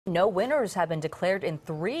No winners have been declared in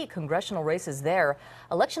 3 congressional races there.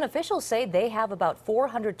 Election officials say they have about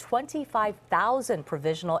 425,000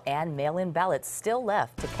 provisional and mail-in ballots still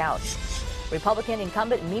left to count. Republican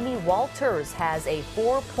incumbent Mimi Walters has a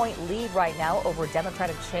 4-point lead right now over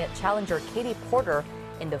Democratic challenger Katie Porter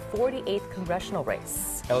in the 48th congressional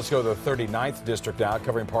race. Now let's go to the 39th district now,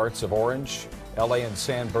 covering parts of Orange, LA, and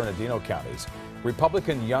San Bernardino counties.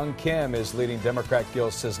 Republican Young Kim is leading Democrat Gil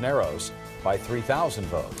Cisneros by 3,000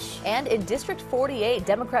 votes. And in District 48,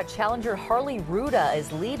 Democrat challenger Harley Rouda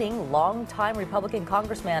is leading longtime Republican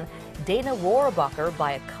Congressman Dana Rohrabacher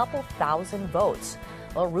by a couple thousand votes.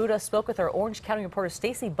 Well, Rouda spoke with our Orange County reporter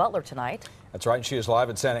Stacey Butler tonight. That's right, and she is live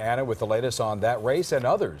in Santa Ana with the latest on that race and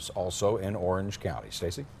others also in Orange County.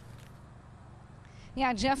 Stacey?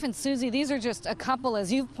 Yeah, Jeff and Susie, these are just a couple,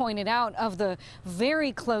 as you've pointed out, of the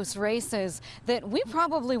very close races that we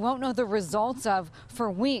probably won't know the results of for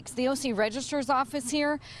weeks. The OC Registrar's office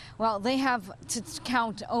here, well, they have to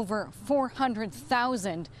count over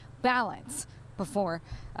 400,000 ballots before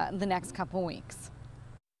the next couple weeks.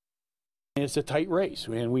 It's a tight race,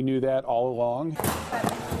 and we knew that all along.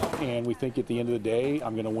 And we think at the end of the day,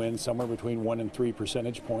 I'm going to win somewhere between 1 and 3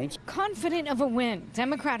 percentage points. Confident of a win,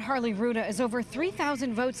 Democrat Harley Rouda is over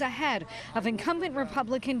 3,000 votes ahead of incumbent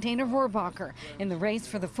Republican Dana Rohrabacher in the race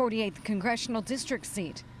for the 48th Congressional District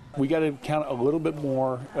seat. We got to count a little bit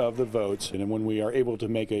more of the votes, and then when we are able to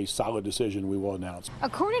make a solid decision, we will announce.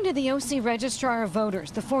 According to the OC Registrar of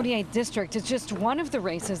Voters, the 48th District is just one of the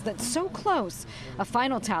races that's so close, a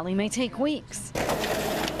final tally may take weeks.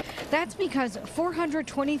 That's because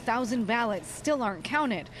 420,000 ballots still aren't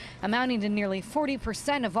counted, amounting to nearly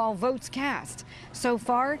 40% of all votes cast. So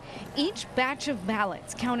far, each batch of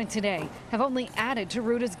ballots counted today have only added to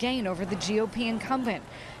Rouda's gain over the GOP incumbent.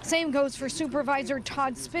 Same goes for Supervisor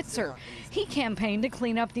Todd Spitzer. He campaigned to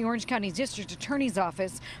clean up the Orange County District Attorney's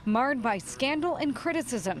office, marred by scandal and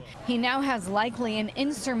criticism. He now has likely an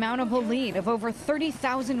insurmountable lead of over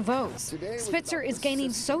 30,000 votes. Spitzer is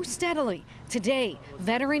gaining so steadily. Today,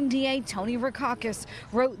 veteran DA Tony Rohrabacher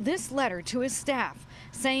wrote this letter to his staff,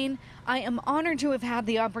 saying, "I am honored to have had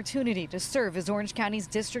the opportunity to serve as Orange County's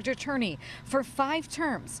district attorney for 5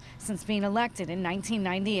 terms since being elected in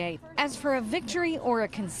 1998. As for a victory or a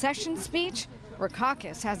concession speech,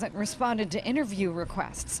 Rohrabacher hasn't responded to interview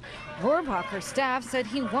requests. Rohrabacher's staff said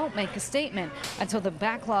he won't make a statement until the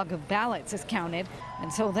backlog of ballots is counted.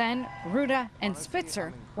 Until then, Rouda and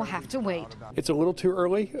Spitzer will have to wait." It's a little too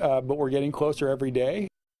early, but we're getting closer every day.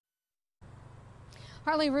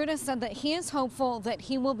 Harley Rouda said that he is hopeful that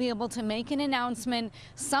he will be able to make an announcement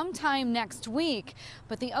sometime next week.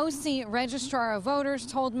 But the OC Registrar of Voters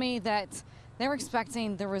told me that they're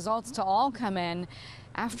expecting the results to all come in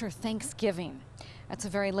after Thanksgiving. That's the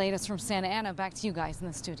very latest from Santa Ana. Back to you guys in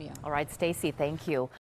the studio. All right, Stacey, thank you.